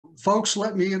folks,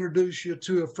 let me introduce you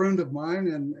to a friend of mine,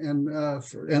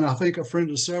 and I think a friend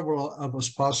of several of us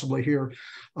possibly here.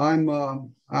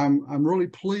 I'm really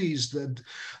pleased that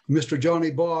Mr.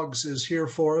 Johnny Boggs is here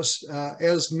for us.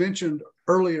 As mentioned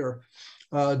earlier,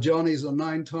 Johnny's a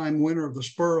 9-time winner of the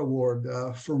Spur Award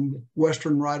from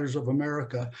Western Writers of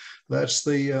America. That's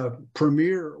the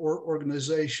premier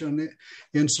organization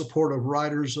in support of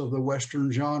writers of the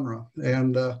Western genre.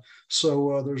 And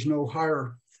so there's no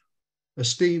higher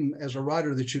esteem as a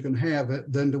writer that you can have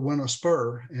than to win a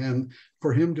Spur. And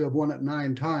for him to have won it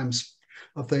 9 times,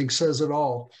 I think says it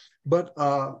all. But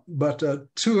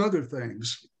 2 other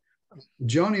things.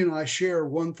 Johnny and I share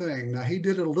one thing. Now, he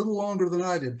did it a little longer than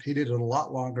I did. He did it a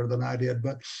lot longer than I did,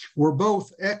 but we're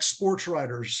both ex-sports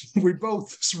writers. We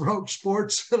both wrote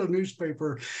sports at a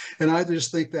newspaper, and I just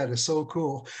think that is so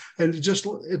cool. And it just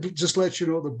lets you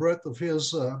know the breadth of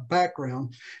his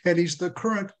background. And he's the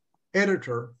current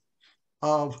editor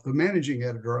of the managing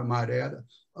editor, I might add,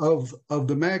 of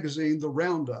the magazine, The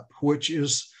Roundup, which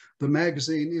is the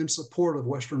magazine in support of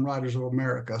Western Writers of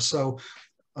America. So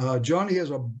Johnny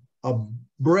has a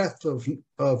breadth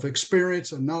of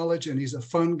experience and knowledge, and he's a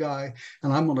fun guy.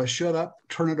 And I'm going to shut up,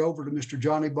 turn it over to Mr.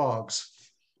 Johnny Boggs.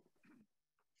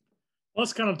 Well,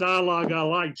 that's kind of dialogue I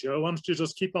like, Joe. Why don't you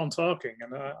just keep on talking,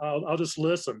 and I'll just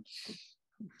listen.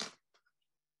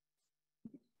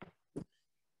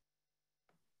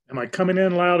 Am I coming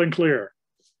in loud and clear?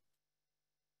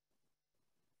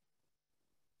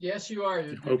 Yes, you are.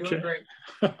 You're okay. Doing great.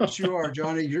 Yes, you are,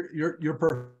 Johnny. You're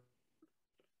perfect.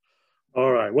 All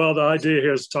right. Well, the idea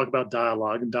here is to talk about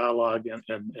dialogue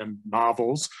and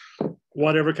novels,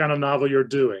 whatever kind of novel you're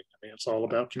doing. I mean, it's all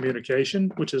about communication,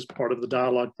 which is part of the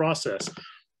dialogue process.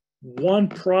 One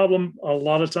problem a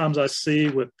lot of times I see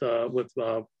with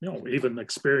even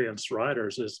experienced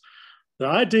writers is the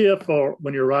idea for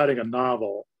when you're writing a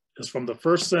novel is from the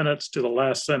first sentence to the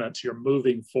last sentence, you're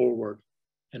moving forward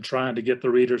and trying to get the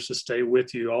readers to stay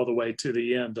with you all the way to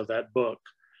the end of that book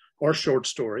or short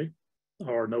story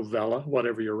or novella,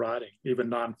 whatever you're writing, even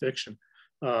nonfiction.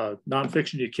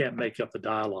 Nonfiction, you can't make up the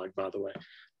dialogue, by the way.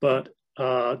 But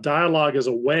dialogue is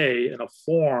a way and a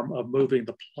form of moving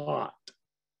the plot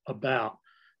about.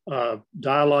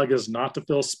 Dialogue is not to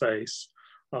fill space,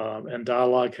 and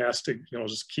dialogue has to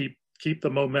just keep the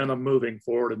momentum moving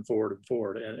forward and forward and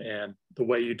forward. And the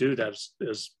way you do that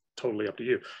is totally up to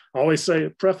you. I always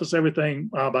preface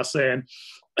everything by saying,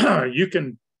 you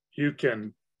can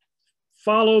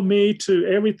follow me to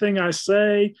everything I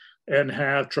say and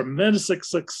have tremendous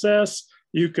success.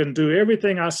 You can do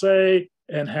everything I say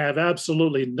and have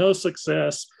absolutely no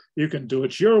success. You can do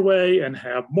it your way and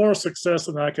have more success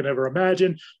than I can ever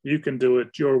imagine. You can do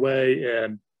it your way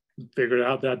and figure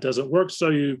out that doesn't work. So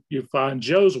you find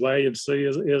Joe's way and see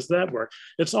is that work.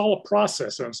 It's all a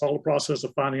process, and it's all a process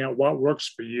of finding out what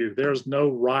works for you. There's no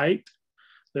right,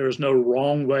 there's no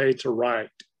wrong way to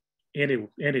write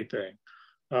anything.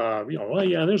 Well,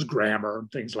 yeah, there's grammar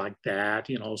and things like that,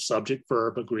 subject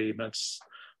verb agreements,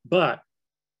 but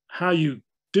how you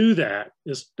do that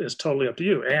is totally up to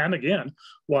you. And again,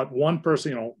 what one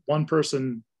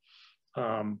person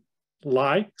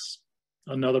likes,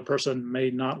 another person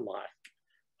may not like,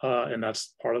 and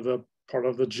that's part of the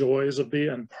joys of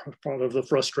being, part of the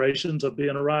frustrations of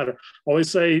being a writer. I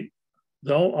always say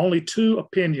only 2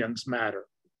 opinions matter: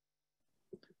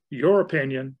 your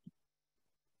opinion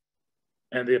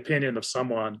and the opinion of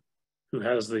someone who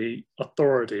has the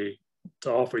authority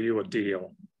to offer you a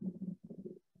deal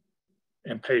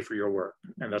and pay for your work.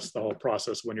 And that's the whole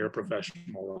process when you're a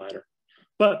professional writer.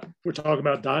 But we're talking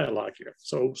about dialogue here.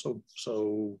 So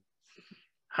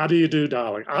how do you do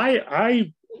dialogue?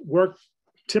 I work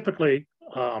typically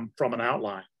from an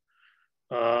outline.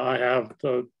 I have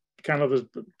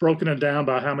broken it down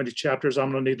by how many chapters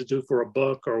I'm going to need to do for a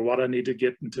book, or what I need to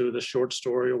get into the short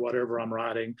story or whatever I'm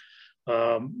writing.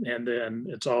 And then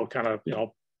it's all kind of,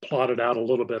 plotted out a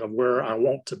little bit of where I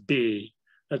want to be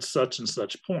at such and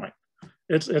such point.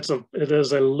 It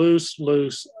is a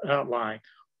loose outline.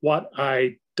 What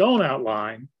I don't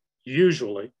outline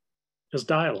usually is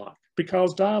dialogue,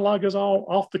 because dialogue is all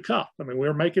off the cuff. I mean,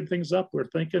 we're making things up. We're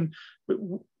thinking,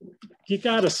 you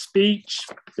got a speech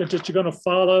that you're going to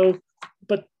follow,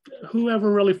 but whoever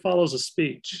really follows a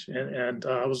speech? And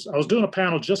I was doing a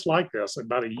panel just like this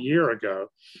about a year ago,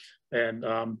 and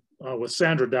with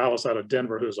Sandra Dallas out of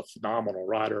Denver, who's a phenomenal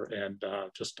writer, and I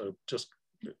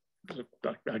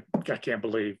can't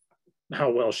believe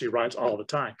how well she writes all the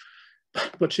time.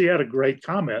 But she had a great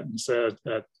comment and said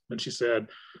that, when she said,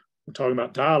 we're talking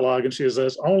about dialogue, and she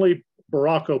says, only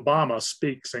Barack Obama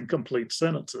speaks in complete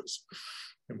sentences.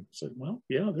 And I said, well,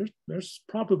 yeah, there's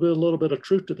probably a little bit of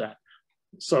truth to that.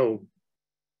 So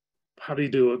how do you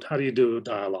do it? How do you do a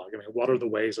dialogue? I mean, what are the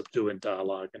ways of doing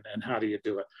dialogue, and how do you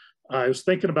do it? I was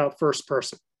thinking about first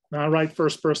person. Now I write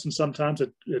first person sometimes.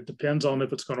 It depends on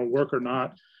if it's going to work or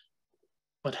not.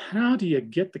 But how do you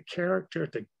get the character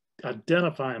to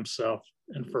identify himself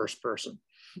in first person?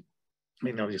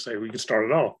 You know, you say, we can start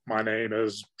it off. My name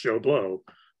is Joe Blow.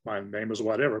 My name is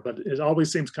whatever, but it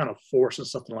always seems kind of forced and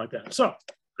something like that. So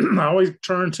I always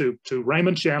turn to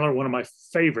Raymond Chandler, one of my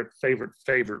favorite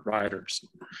writers.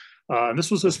 And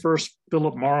this was his first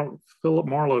Philip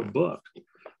Marlowe book.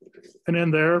 And in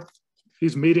there,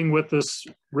 he's meeting with this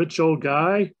rich old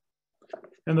guy.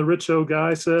 And the rich old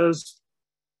guy says,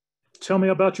 "Tell me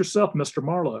about yourself, Mr.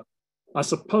 Marlowe. I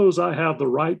suppose I have the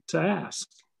right to ask."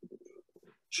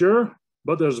 "Sure,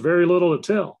 but there's very little to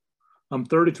tell. I'm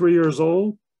 33 years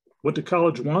old, went to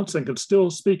college once, and can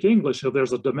still speak English if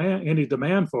there's any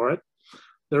demand for it.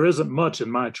 There isn't much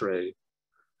in my trade.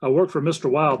 I worked for Mr.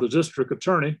 Wild, the district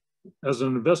attorney, as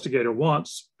an investigator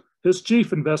once. His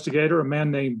chief investigator, a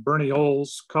man named Bernie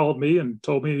Oles, called me and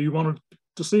told me he wanted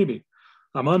to see me.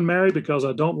 I'm unmarried because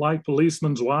I don't like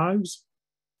policemen's wives.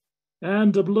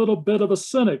 And a little bit of a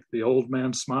cynic," the old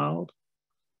man smiled.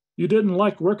 "You didn't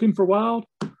like working for Wild?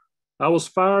 I was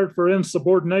fired for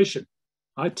insubordination.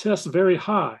 I test very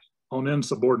high on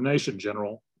insubordination,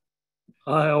 General."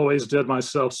 "I always did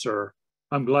myself, sir.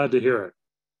 I'm glad to hear it.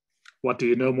 What do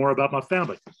you know more about my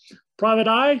family?" "Private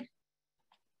Eye?"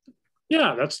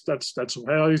 Yeah, that's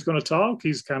how he's going to talk.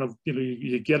 He's kind of, you know,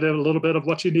 you get a little bit of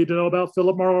what you need to know about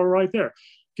Philip Marlowe right there.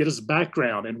 Get his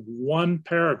background in one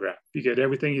paragraph. You get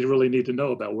everything you really need to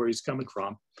know about where he's coming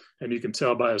from. And you can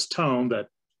tell by his tone that,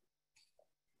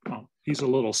 well, he's a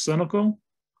little cynical,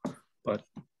 but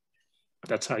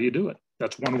that's how you do it.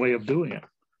 That's one way of doing it.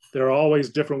 There are always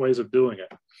different ways of doing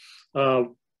it.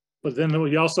 But then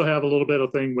we also have a little bit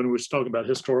of thing when we're talking about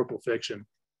historical fiction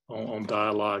on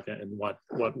dialogue and what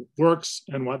works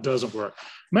and what doesn't work.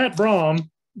 Matt Braun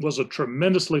was a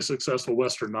tremendously successful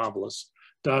Western novelist,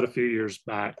 died a few years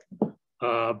back.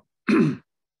 And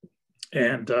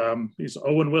he's an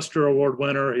Owen Wister Award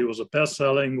winner. He was a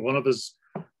best-selling. One of his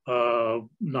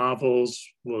novels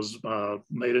was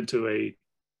made into a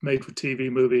made-for-TV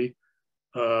movie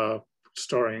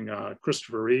starring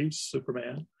Christopher Reeve's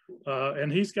Superman.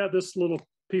 And he's got this little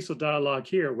piece of dialogue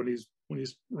here when he's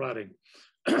writing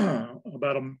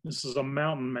about this is a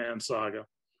mountain man saga.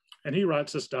 And he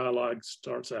writes this dialogue,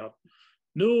 starts out,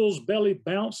 "Newell's belly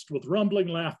bounced with rumbling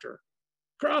laughter.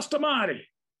 Christ almighty,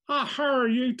 I hire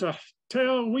you to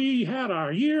tell we had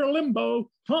our year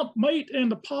limbo, hump mate in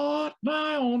the pot,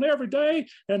 nigh on every day,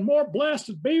 and more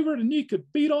blasted beaver than you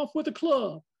could beat off with a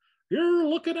club. You're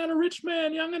looking at a rich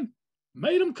man, young'un.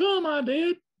 Made him come, I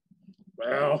did."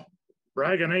 "Well,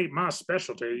 bragging ain't my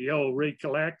specialty, you'll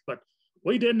recollect, but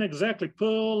we didn't exactly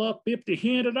pull up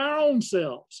empty-handed our own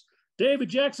selves. David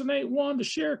Jackson ain't one to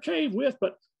share a cave with,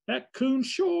 but that coon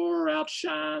sure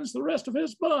outshines the rest of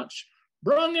his bunch.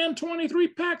 Brung in 23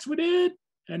 packs we did,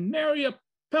 and nary a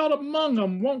pelt among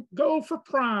them won't go for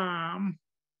prime."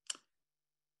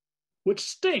 Which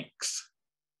stinks.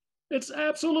 It's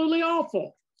absolutely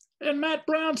awful. And Matt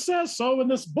Brown says so in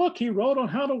this book he wrote on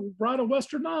how to write a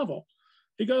Western novel.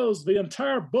 He goes, "The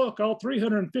entire book, all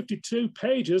 352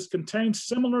 pages, contains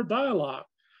similar dialogue.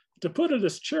 To put it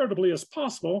as charitably as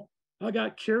possible, I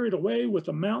got carried away with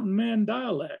the mountain man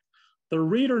dialect. The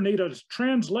reader needed a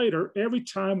translator every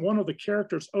time one of the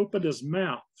characters opened his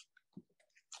mouth."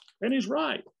 And he's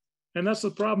right. And that's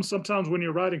the problem sometimes when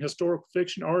you're writing historical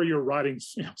fiction or you're writing,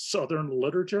 you know, Southern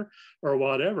literature or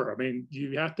whatever. I mean,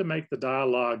 you have to make the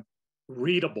dialogue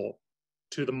readable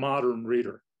to the modern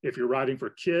reader. If you're writing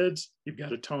for kids, you've got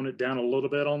to tone it down a little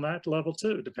bit on that level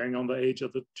too, depending on the age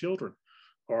of the children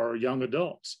or young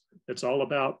adults. It's all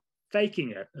about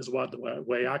faking it, is what the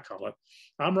way I call it.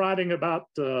 I'm writing about,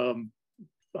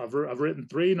 I've written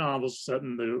 3 novels set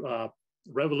in the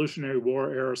Revolutionary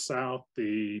War era South,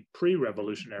 the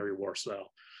pre-Revolutionary War South.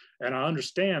 And I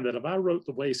understand that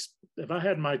if I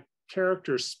had my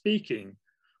characters speaking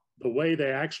the way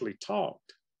they actually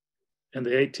talked in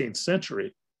the 18th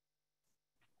century,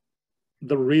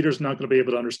 the reader's not going to be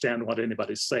able to understand what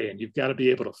anybody's saying. You've got to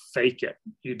be able to fake it.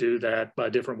 You do that by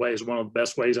different ways. One of the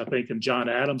best ways, I think, in John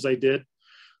Adams, they did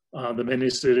the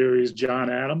miniseries John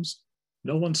Adams.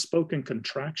 No one spoke in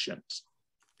contractions.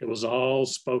 It was all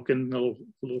spoken a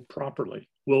little properly.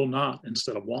 Will not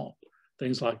instead of won't.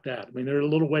 Things like that. I mean, there are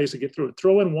little ways to get through it.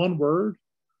 Throw in one word,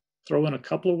 throw in a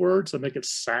couple of words that make it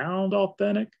sound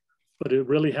authentic, but it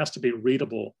really has to be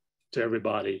readable to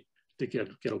everybody to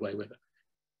get away with it.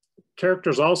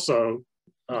 Characters also,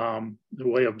 the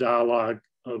way of dialogue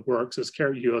works is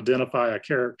you identify a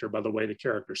character by the way the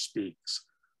character speaks.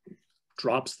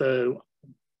 Drops the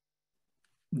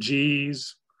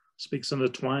G's, speaks in the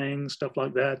twang, stuff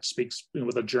like that, speaks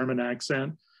with a German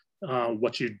accent.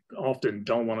 What you often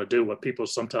don't want to do, what people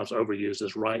sometimes overuse,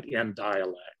 is write in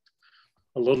dialect.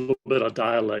 A little bit of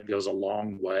dialect goes a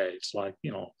long way. It's like,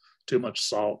 too much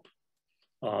salt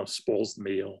spoils the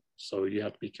meal. So you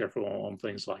have to be careful on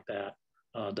things like that,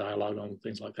 dialogue on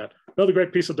things like that. Another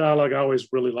great piece of dialogue I always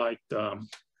really liked, The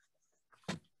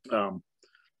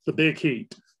Big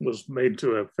Heat was made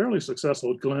into a fairly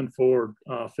successful Glenn Ford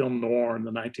film noir in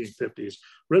the 1950s,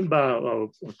 written by a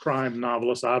crime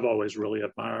novelist I've always really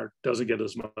admired. Doesn't get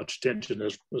as much attention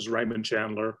as Raymond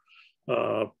Chandler,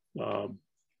 Tony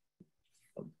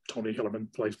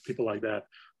Hillerman plays people like that.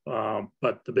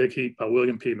 But The Big Heat by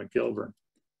William P. McGilvern.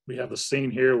 We have a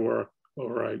scene here where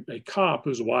a cop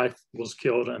whose wife was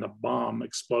killed in a bomb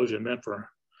explosion meant for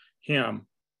him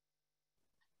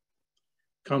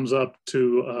comes up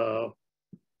to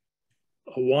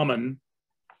a woman,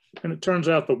 and it turns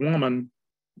out the woman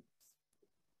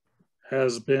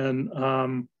has been,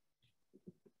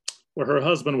 her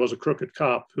husband was a crooked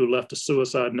cop who left a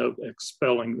suicide note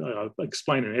explaining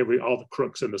all the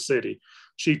crooks in the city.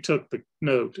 She took the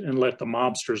note and let the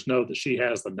mobsters know that she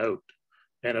has the note.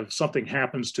 And if something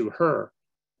happens to her,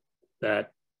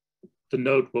 that the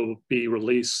note will be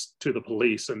released to the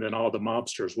police, and then all the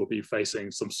mobsters will be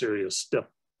facing some serious stiff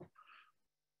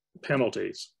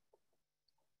penalties.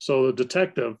 So the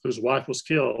detective whose wife was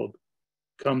killed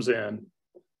comes in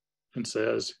and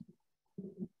says,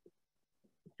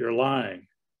 "You're lying.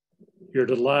 You're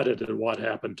delighted at what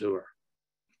happened to her."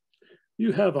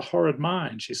 "You have a horrid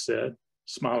mind," she said,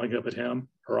 smiling up at him,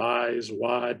 her eyes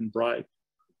wide and bright.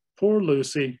 "Poor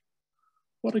Lucy.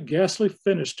 What a ghastly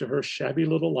finish to her shabby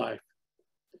little life."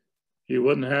 "You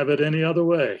wouldn't have it any other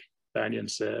way," Banyan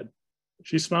said.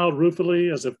 She smiled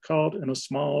ruefully as if caught in a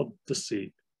small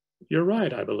deceit. "You're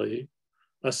right, I believe.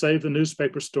 I save the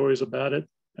newspaper stories about it,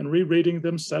 and rereading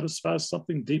them satisfies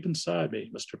something deep inside me,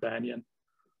 Mr. Banyan.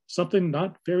 Something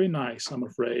not very nice, I'm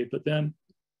afraid, but then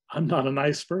I'm not a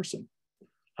nice person.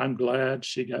 I'm glad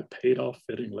she got paid off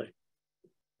fittingly."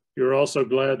 "You're also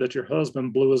glad that your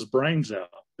husband blew his brains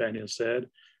out," Banyan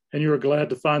said, "and you are glad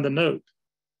to find the note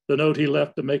he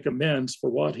left to make amends for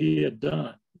what he had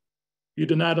done. You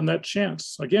denied him that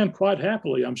chance, again, quite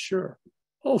happily, I'm sure."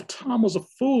 "Oh, Tom was a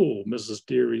fool," Mrs.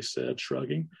 Deary said,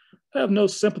 shrugging. "I have no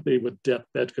sympathy with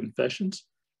deathbed confessions.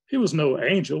 He was no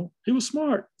angel. He was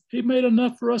smart. He made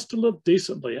enough for us to live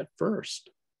decently at first.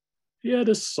 He had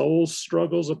his soul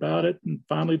struggles about it and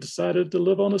finally decided to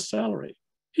live on a salary.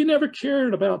 He never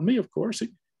cared about me, of course.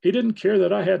 He didn't care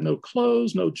that I had no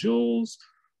clothes, no jewels,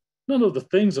 none of the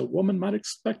things a woman might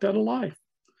expect out of life.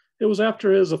 It was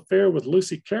after his affair with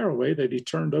Lucy Carraway that he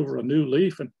turned over a new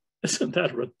leaf, and isn't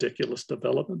that a ridiculous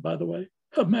development, by the way?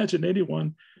 Imagine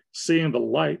anyone seeing the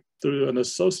light through an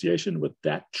association with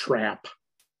that tramp.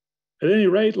 At any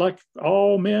rate, like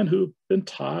all men who've been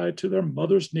tied to their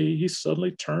mother's knee, he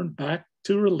suddenly turned back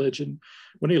to religion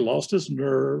when he lost his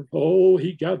nerve. Oh,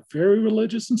 he got very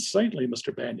religious and saintly,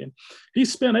 Mr. Banyan. He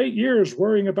spent 8 years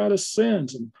worrying about his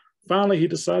sins, and finally he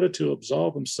decided to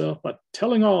absolve himself by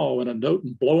telling all in a note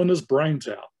and blowing his brains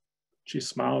out." She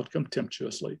smiled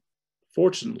contemptuously.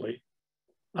 "Fortunately,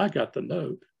 I got the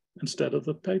note instead of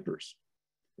the papers."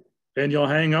 "And you'll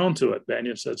hang on to it,"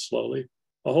 Banyan said slowly.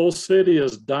 "A whole city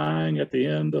is dying at the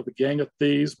end of a gang of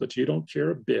thieves, but you don't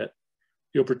care a bit.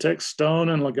 You'll protect Stone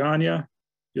and Lagana.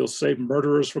 You'll save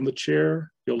murderers from the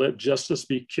chair. You'll let justice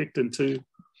be kicked into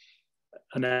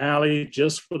an alley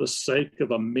just for the sake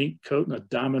of a mink coat and a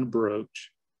diamond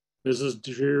brooch." Mrs.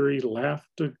 Dreary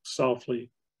laughed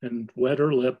softly and wet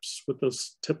her lips with the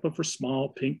tip of her small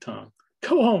pink tongue.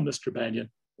 "Go on, Mr.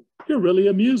 Banyan. You're really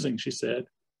amusing," she said.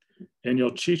 "And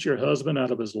you'll cheat your husband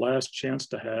out of his last chance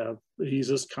to ease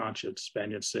his conscience,"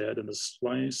 Banyan said in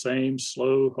the same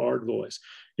slow, hard voice.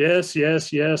 Yes,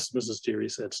 Mrs. Deary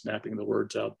said, snapping the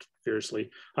words out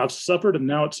fiercely. "I've suffered and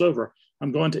now it's over.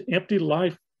 I'm going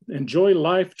to enjoy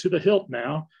life to the hilt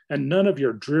now, and none of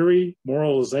your dreary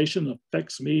moralization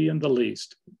affects me in the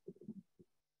least."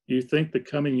 "You think the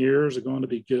coming years are going to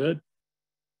be good?"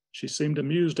 She seemed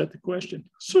amused at the question.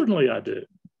 "Certainly I do."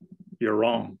 "You're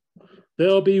wrong.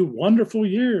 They'll be wonderful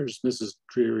years," Mrs.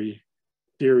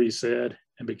 Deary said,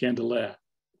 and began to laugh.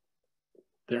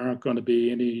 "There aren't going to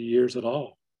be any years at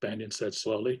all," Banyan said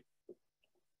slowly.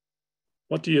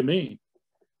 "What do you mean?"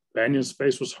 Banyan's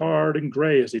face was hard and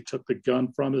gray as he took the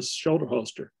gun from his shoulder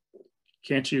holster.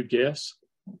 "Can't you guess,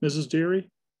 Mrs.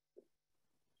 Deary?"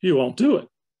 "You won't do it."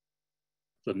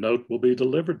 "The note will be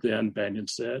delivered then," Banyan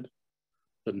said.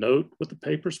 The note with the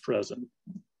papers present.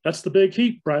 That's the big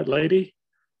heap, bright lady,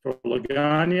 for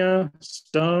Laganya,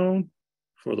 Stone,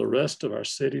 for the rest of our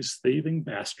city's thieving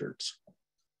bastards.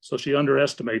 So she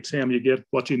underestimates him. You get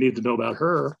what you need to know about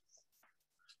her.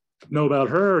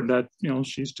 And that, you know,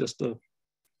 she's just a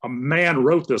man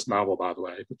wrote this novel, by the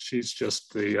way, but she's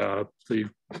just the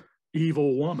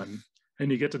evil woman.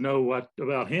 And you get to know what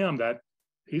about him, that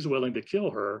he's willing to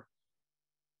kill her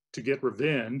to get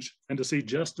revenge and to see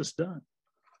justice done.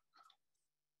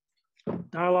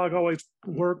 Dialogue always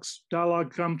works.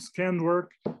 Dialogue can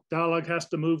work. Dialogue has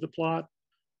to move the plot.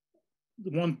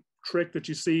 The one trick that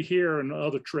you see here and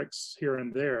other tricks here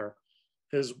and there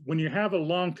is when you have a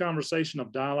long conversation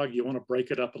of dialogue, you want to break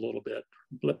it up a little bit.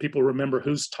 Let people remember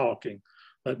who's talking.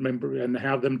 And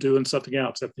have them doing something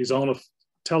else. If he's on a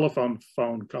telephone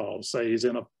phone call, say he's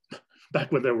in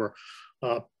back when there were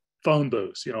phone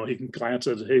booths, you know, he glanced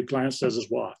at his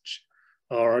watch.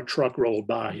 Or a truck rolled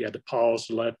by, he had to pause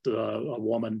to let a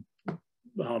woman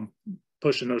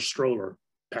pushing her stroller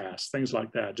pass, things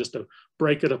like that, just to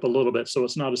break it up a little bit so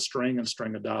it's not a string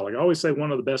of dialogue. I always say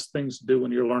one of the best things to do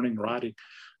when you're learning writing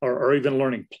or even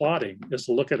learning plotting is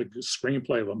to look at a good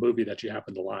screenplay of a movie that you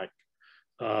happen to like,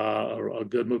 or a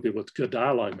good movie with good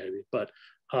dialogue maybe, but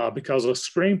because a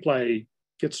screenplay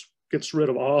gets rid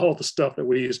of all the stuff that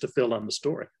we use to fill in the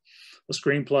story. A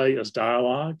screenplay is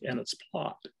dialogue and it's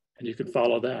plot. And you can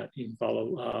follow that. You can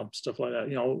follow stuff like that.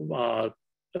 You know,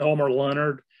 Elmer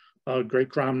Leonard, a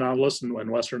great crime novelist and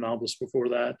Western novelist before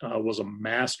that, was a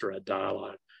master at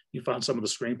dialogue. You find some of the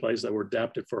screenplays that were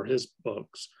adapted for his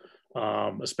books,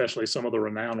 especially some of the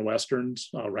renowned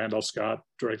Westerns, Randolph Scott,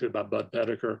 directed by Bud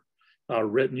Pettiker,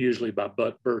 written usually by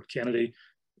Burt Kennedy.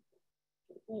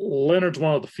 Leonard's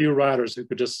one of the few writers who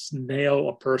could just nail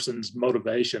a person's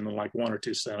motivation in like one or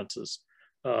two sentences.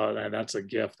 And that's a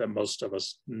gift that most of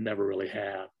us never really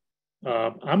have.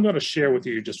 I'm going to share with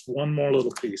you just one more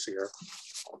little piece here.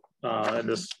 And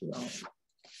this,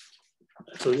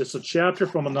 so it's a chapter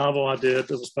from a novel I did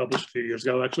that was published a few years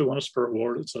ago. Actually won a Spur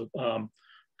Award. It's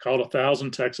called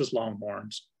 1,000 Texas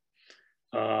Longhorns.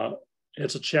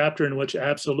 It's a chapter in which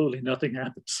absolutely nothing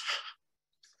happens.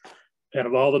 And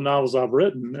of all the novels I've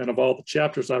written and of all the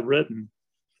chapters I've written,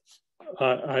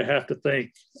 I have to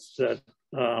think that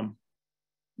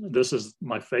this is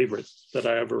my favorite that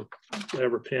I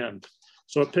ever penned.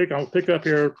 So I'll pick up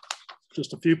here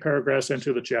just a few paragraphs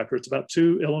into the chapter. It's about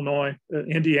two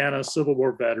Indiana Civil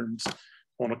War veterans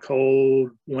on a cold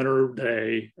winter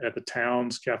day at the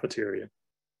town's cafeteria.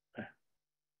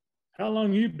 How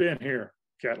long you been here?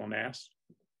 Catlin asked.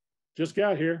 Just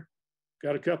got here.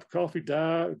 Got a cup of coffee,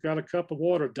 got a cup of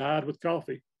water, died with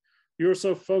coffee. You were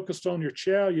so focused on your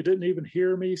chow, you didn't even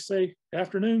hear me say,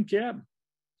 afternoon, Captain.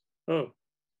 Oh,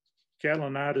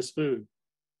 Catlin eyed his food.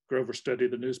 Grover studied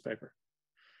the newspaper.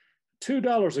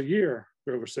 $2 a year,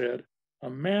 Grover said. A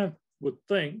man would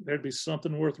think there'd be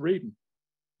something worth reading.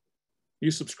 You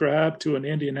subscribe to an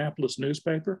Indianapolis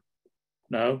newspaper?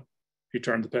 No. He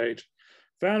turned the page.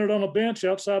 Found it on a bench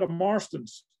outside of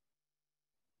Marston's.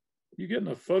 You getting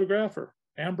a photograph or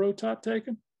ambrotype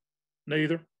taken?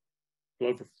 Neither.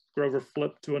 Grover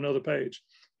flipped to another page.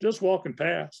 Just walking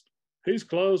past. He's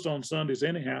closed on Sundays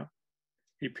anyhow.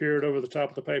 He peered over the top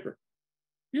of the paper.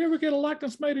 You ever get a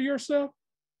likeness made of yourself?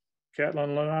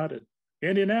 Catlin nodded.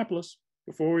 Indianapolis,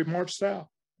 before we marched south.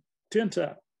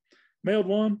 Tintype. Mailed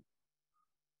one.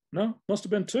 No, must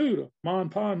have been two to Ma and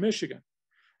Pa in Michigan.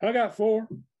 I got 4.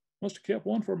 Must have kept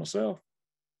one for myself.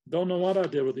 Don't know what I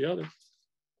did with the other.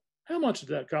 How much did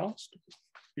that cost?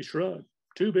 He shrugged.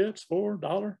 2 bits,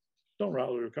 $4. Don't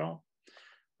rightly recall.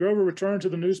 Grover returned to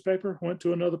the newspaper, went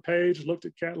to another page, looked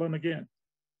at Catlin again.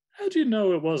 How'd you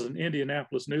know it was an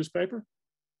Indianapolis newspaper?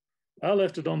 I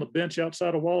left it on the bench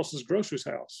outside of Wallace's grocery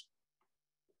house.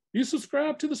 You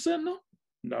subscribe to the Sentinel?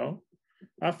 No.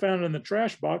 I found it in the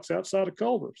trash box outside of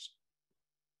Culver's.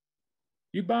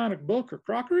 You buying a book or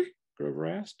crockery? Grover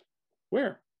asked.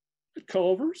 Where? At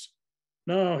Culver's?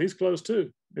 No, he's closed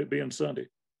too, it being Sunday.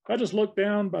 I just looked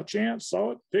down by chance,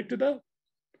 saw it, picked it up.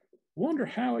 Wonder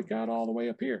how it got all the way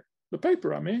up here. The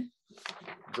paper, I mean.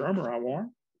 Drummer, I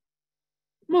warrant.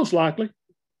 Most likely.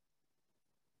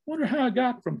 Wonder how it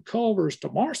got from Culver's to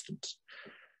Marston's.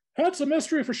 That's a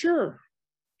mystery for sure.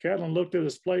 Catlin looked at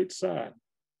his plate, sighed.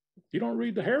 You don't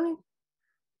read the Herald?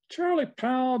 Charlie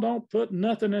Powell don't put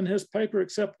nothing in his paper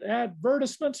except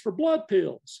advertisements for blood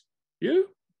pills. You?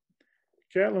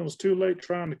 Catlin was too late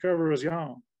trying to cover his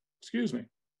yawn. Excuse me.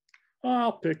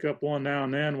 I'll pick up one now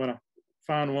and then when I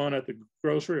find one at the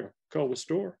grocery or Culver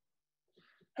store.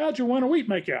 How'd your winter wheat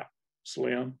make out?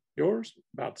 Slim. Yours?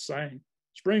 About the same.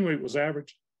 Spring wheat was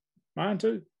average. Mine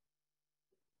too.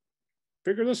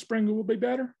 Figure this spring will be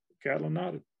better? Catlin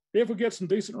nodded. If we get some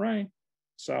decent rain.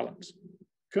 Silence.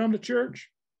 Come to church?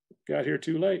 Got here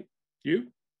too late. You?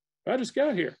 I just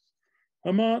got here.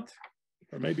 A month,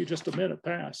 or maybe just a minute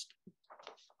passed.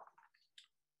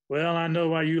 Well, I know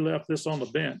why you left this on the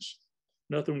bench.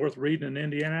 Nothing worth reading in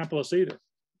Indianapolis either.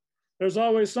 There's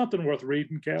always something worth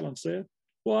reading, Catlin said.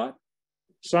 What?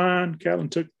 Signed. Catlin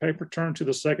took the paper, turned to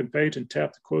the second page, and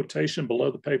tapped the quotation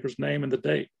below the paper's name and the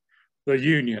date. The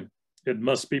Union. It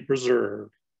must be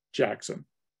preserved. Jackson.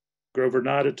 Grover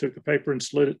nodded, took the paper, and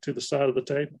slid it to the side of the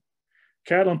table.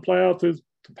 Catlin plowed through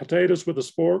the potatoes with a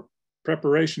fork.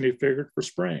 Preparation, he figured, for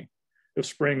spring, if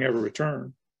spring ever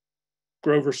returned.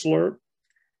 Grover slurped.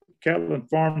 Catlin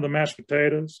farmed the mashed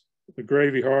potatoes. The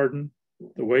gravy hardened.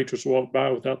 The waitress walked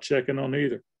by without checking on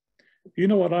either. You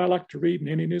know what I like to read in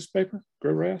any newspaper?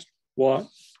 Grover asked. What?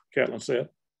 Catlin said.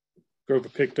 Grover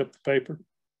picked up the paper,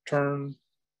 turned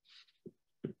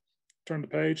the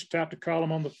page, tapped a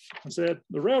column on and said,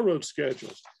 the railroad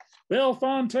schedules.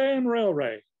 Bellefontaine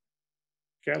Railway.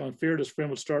 Catlin feared his friend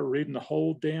would start reading the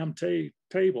whole damn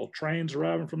table. Trains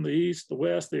arriving from the east, the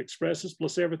west, the expresses,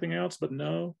 plus everything else, but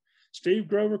no. Steve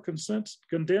Grover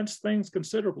condensed things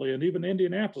considerably, and even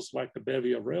Indianapolis liked the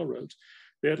bevy of railroads.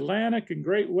 The Atlantic and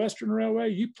Great Western Railway,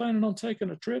 you planning on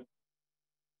taking a trip?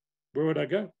 Where would I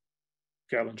go?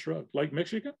 Catlin shrugged. Lake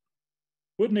Michigan?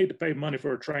 Wouldn't need to pay money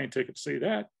for a train ticket to see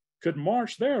that. Could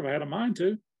march there if I had a mind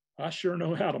to. I sure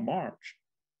know how to march.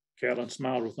 Catlin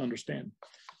smiled with understanding.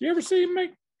 You ever see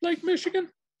Lake Michigan?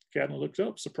 Catlin looked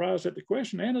up, surprised at the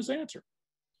question and his answer.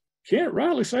 Can't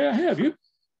rightly say I have, you?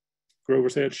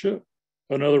 Grover's head shook.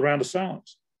 Another round of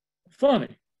silence. Funny,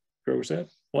 Grover said.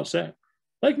 What's that?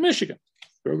 Lake Michigan.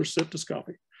 Grover sipped his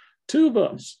coffee. Two of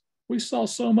us. We saw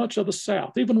so much of the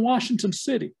South, even Washington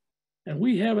City, and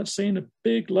we haven't seen a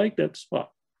big lake that's,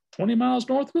 20 miles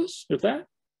north of us, if that?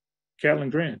 Catlin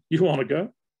grinned. You want to go?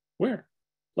 Where?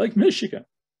 Lake Michigan.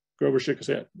 Grover shook his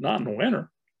head. Not in the winter.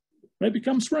 Maybe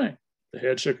come spring. The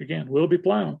head shook again. We'll be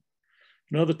plowing.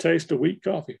 Another taste of weak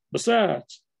coffee.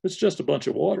 Besides, it's just a bunch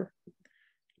of water.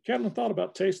 Catlin thought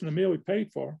about tasting the meal he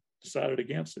paid for, decided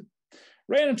against it.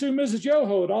 Ran into Mrs.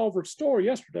 Yoho at Oliver's store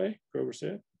yesterday, Grover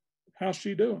said. How's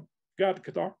she doing? Got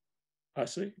the catarrh. I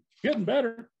see. Getting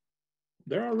better.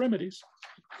 There are remedies.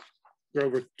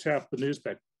 Grover tapped the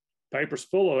newspaper. Paper's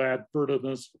full of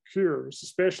advertisements for cures,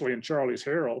 especially in Charlie's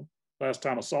Herald. Last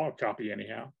time I saw a copy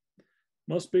anyhow.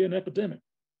 Must be an epidemic.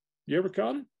 You ever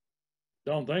caught it?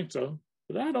 Don't think so,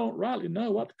 but I don't rightly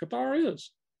know what the catarrh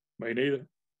is. Me neither.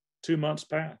 2 months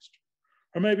passed.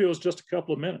 Or maybe it was just a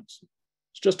couple of minutes.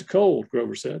 It's just a cold,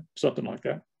 Grover said, something like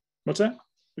that. What's that?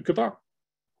 The catarrh.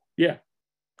 Yeah,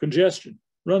 congestion.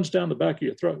 Runs down the back of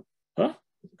your throat. Huh?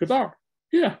 Catarrh.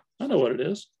 Yeah, I know what it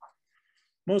is.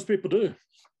 Most people do.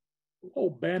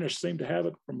 Old Banish seemed to have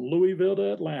it from Louisville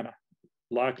to Atlanta.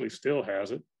 Likely still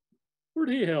has it. Where'd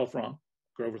he hail from?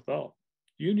 Grover thought.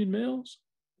 Union Mills?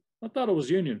 I thought it was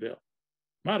Unionville.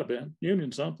 Might have been.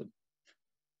 Union something.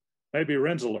 Maybe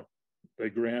Rensselaer. They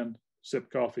grinned,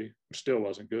 sipped coffee, which still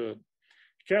wasn't good.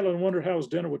 Catlin wondered how his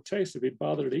dinner would taste if he'd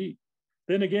bothered to eat.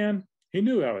 Then again, he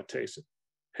knew how it tasted.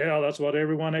 Hell, that's what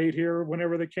everyone ate here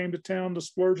whenever they came to town to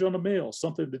splurge on a meal,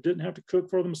 something they didn't have to cook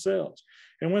for themselves.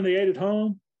 And when they ate at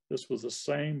home, this was the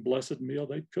same blessed meal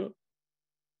they'd cook.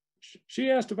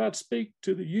 She asked if I'd speak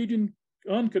to the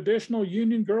unconditional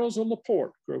Union girls of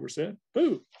LaPorte, Grover said.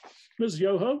 Who? Mrs.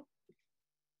 Yoho?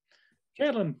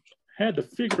 Catlin had to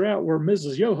figure out where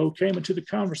Mrs. Yoho came into the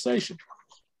conversation.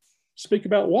 Speak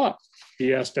about what?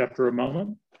 He asked after a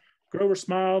moment. Grover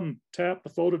smiled and tapped the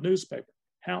folded newspaper.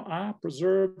 How I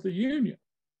preserved the Union.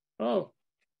 Oh,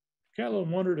 Catlin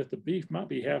wondered if the beef might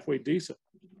be halfway decent.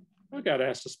 I got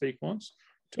asked to speak once.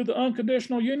 To the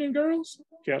unconditional Union girls?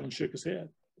 Catlin shook his head.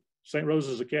 St.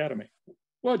 Rose's Academy.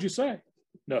 What'd you say?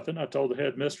 Nothing. I told the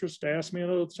headmistress to ask me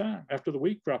another time after the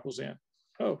wheat crop was in.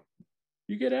 Oh,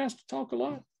 you get asked to talk a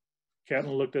lot?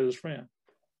 Catlin looked at his friend.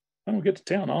 I don't get to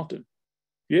town often.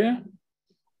 Yeah?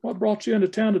 What brought you into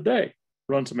town today?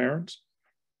 Run some errands.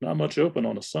 Not much open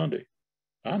on a Sunday.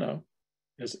 I know.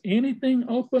 Is anything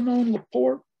open on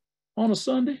LaPorte on a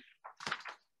Sunday?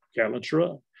 Catlin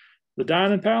shrugged. The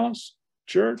dining palace,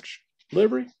 church,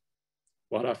 livery?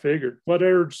 What I figured. What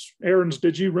errands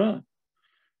did you run?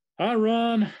 I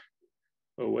run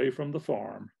away from the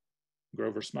farm.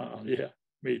 Grover smiled. Yeah,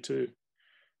 me too.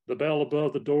 The bell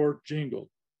above the door jingled.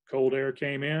 Cold air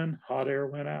came in, hot air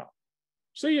went out.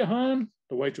 See you, hon,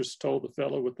 the waitress told the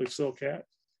fellow with the silk hat.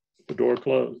 The door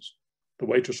closed. The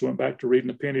waitress went back to reading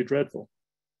the Penny Dreadful.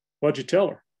 What'd you tell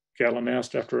her? Catlin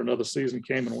asked after another season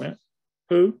came and went.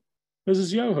 Who?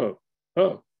 Mrs. Yoho.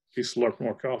 Oh, he slurped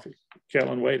more coffee.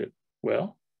 Catlin waited.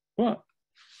 Well, what?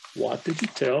 What did you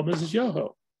tell Mrs.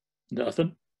 Yoho?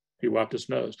 Nothing. He wiped his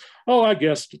nose. Oh, I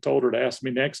guess I told her to ask me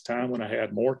next time when I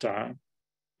had more time.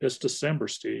 It's December,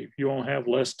 Steve. You won't have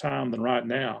less time than right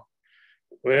now.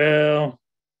 Well,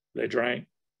 they drank.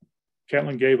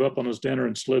 Catlin gave up on his dinner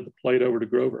and slid the plate over to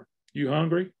Grover. You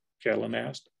hungry? Catlin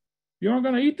asked. You aren't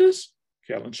going to eat this?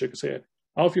 Catlin shook his head.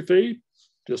 Off your feed?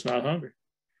 Just not hungry.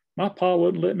 My pa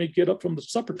wouldn't let me get up from the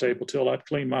supper table till I'd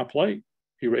cleaned my plate.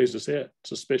 He raised his head,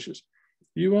 suspicious.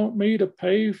 You want me to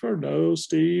pay for? No,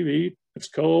 Steve, eat. It's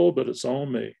cold, but it's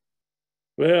on me.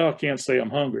 Well, I can't say I'm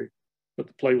hungry, but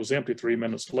the plate was empty 3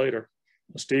 minutes later.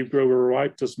 Steve Grover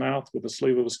wiped his mouth with the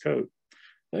sleeve of his coat.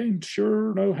 They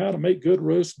sure know how to make good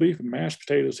roast beef and mashed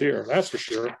potatoes here, that's for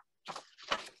sure.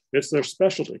 It's their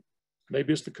specialty.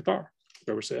 Maybe it's the cathar,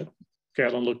 Grover said.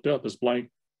 Catlin looked up,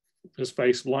 his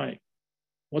face blank.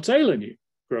 What's ailing you?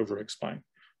 Grover explained.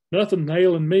 Nothing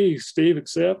ailing me, Steve,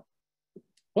 except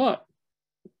what?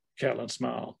 Catlin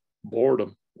smiled.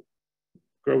 Boredom.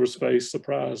 Grover's face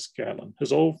surprised Catlin,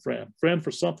 his old friend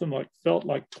for something like felt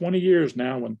like 20 years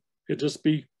now, when it'd just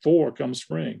be 4 come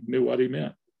spring, knew what he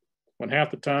meant. When half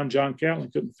the time John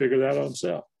Catlin couldn't figure that out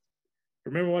himself.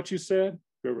 Remember what you said?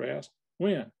 Grover asked.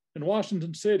 When? In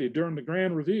Washington City during the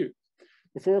Grand Review.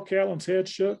 Before Catlin's head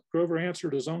shook, Grover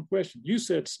answered his own question. You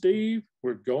said, Steve,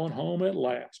 we're going home at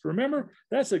last. Remember?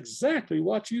 That's exactly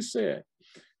what you said.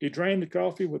 He drained the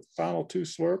coffee with the final 2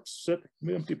 slurps, set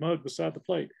the empty mug beside the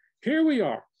plate. Here we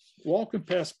are, walking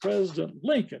past President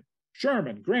Lincoln,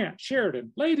 Sherman, Grant,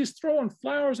 Sheridan, ladies throwing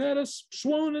flowers at us,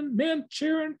 swooning, men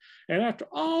cheering, and after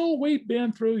all we've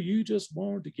been through, you just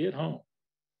wanted to get home.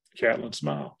 Catlin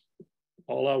smiled.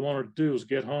 All I wanted to do was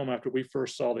get home after we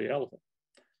first saw the elephant.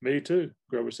 Me too,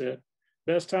 Grover said.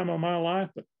 Best time of my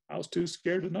life, but I was too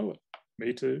scared to know it.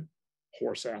 Me too.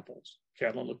 Horse apples.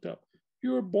 Catlin looked up.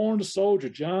 You were born a soldier,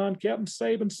 John. Captain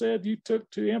Sabin said you took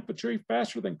to infantry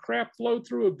faster than crap flowed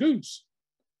through a goose.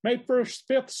 Made first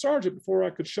 5th sergeant before I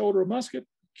could shoulder a musket.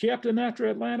 Captain after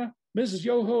Atlanta. Mrs.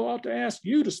 Yoho ought to ask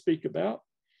you to speak about.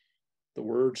 The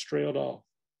words trailed off.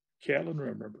 Catlin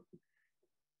remembered.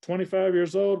 25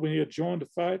 years old when he had joined the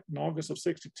fight in August of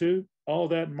 62. All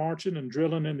that marching and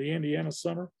drilling in the Indiana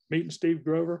summer. Meeting Steve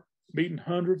Grover. Meeting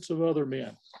hundreds of other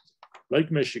men.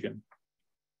 Lake Michigan.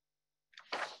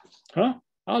 Huh?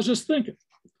 I was just thinking.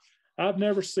 I've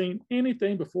never seen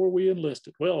anything before we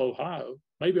enlisted. Well, Ohio.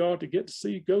 Maybe I ought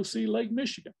to go see Lake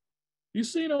Michigan. You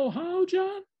seen Ohio,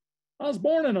 John? I was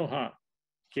born in Ohio.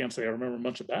 Can't say I remember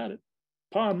much about it.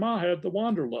 Pa and Ma had the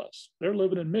wanderlust. They're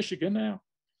living in Michigan now.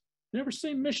 Never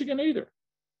seen Michigan either.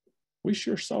 We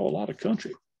sure saw a lot of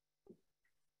country.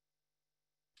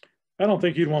 I don't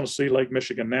think you'd want to see Lake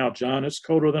Michigan now, John. It's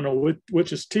colder than a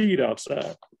witch's teat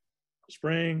outside.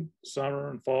 Spring, summer,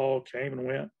 and fall came and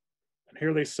went, and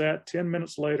here they sat 10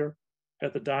 minutes later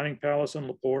at the dining palace in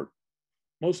LaPorte.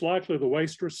 Most likely the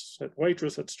waitress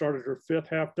had started her 5th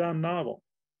half-done novel.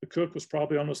 The cook was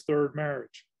probably on his 3rd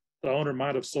marriage. The owner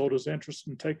might have sold his interest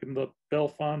and taken the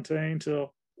Bellefontaine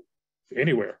till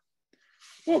anywhere.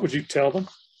 What would you tell them?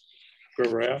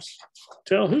 Grover asked.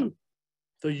 Tell who?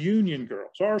 The Union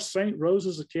girls, our St.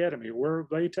 Rose's Academy. Where are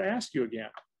they to ask you again?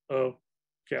 Oh,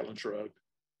 Catlin shrugged.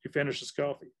 He finished his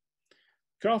coffee.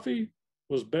 Coffee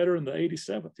was better in the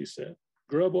 87th, he said.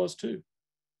 Grub was too.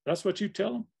 That's what you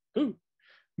tell him? Who?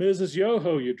 Mrs.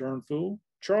 Yoho, you darn fool.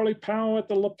 Charlie Powell at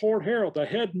the LaPorte Herald, the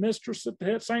head mistress at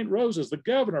the St. Rose's, the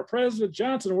governor, President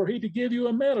Johnson, were he to give you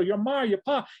a medal, your ma, your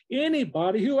pa,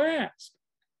 anybody who asked.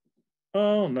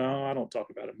 Oh, no, I don't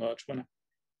talk about it much. When I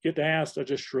get asked, I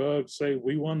just shrug, say,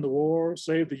 we won the war,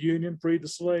 saved the Union, freed the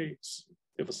slaves.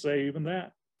 If I say even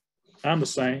that. I'm the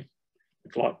same.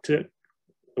 The clock ticked.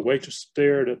 The waitress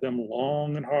stared at them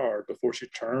long and hard before she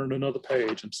turned another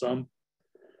page in some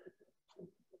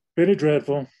pretty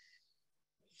dreadful.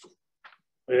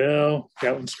 Well,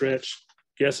 Catlin stretched.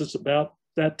 Guess it's about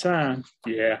that time.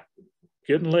 Yeah.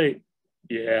 Getting late.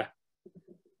 Yeah.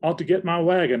 Ought to get my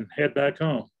wagon, head back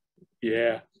home.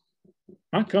 Yeah.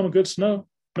 Might come a good snow.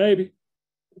 Maybe.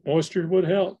 Moisture would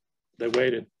help. They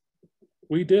waited.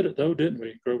 We did it though, didn't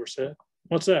we? Grover said.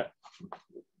 What's that?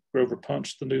 Grover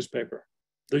punched the newspaper.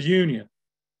 The Union.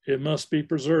 It must be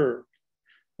preserved.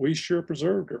 We sure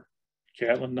preserved her.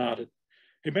 Catlin nodded.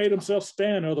 He made himself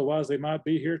stand, otherwise they might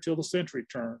be here till the century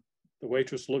turned. The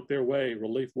waitress looked their way,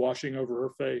 relief washing over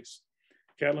her face.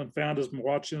 Catlin found his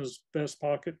watch in his vest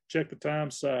pocket, checked the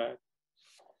time, sighed.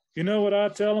 You know what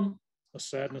I'd tell him? A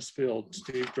sadness filled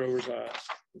Steve Grover's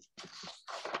eyes.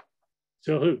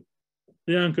 Tell who?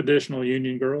 The unconditional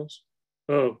Union girls.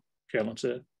 Oh, Catlin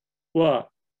said. What?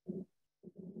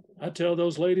 I tell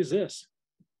those ladies this.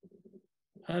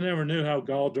 I never knew how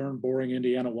gall darn boring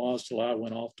Indiana was till I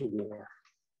went off to war.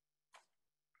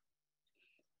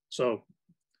 So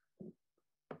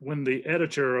when the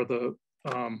editor or the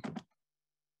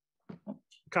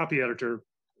copy editor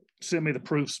sent me the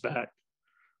proofs back,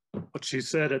 what she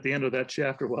said at the end of that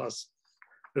chapter was,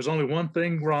 there's only one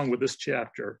thing wrong with this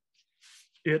chapter.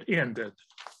 It ended.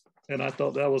 And I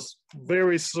thought that was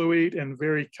very sweet and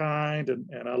very kind,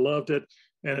 and I loved it.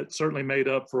 And it certainly made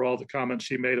up for all the comments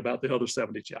she made about the other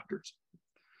 70 chapters.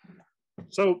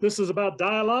 So this is about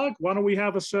dialogue. Why don't we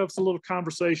have ourselves a little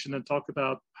conversation and talk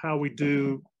about how we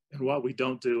do and what we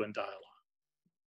don't do in dialogue.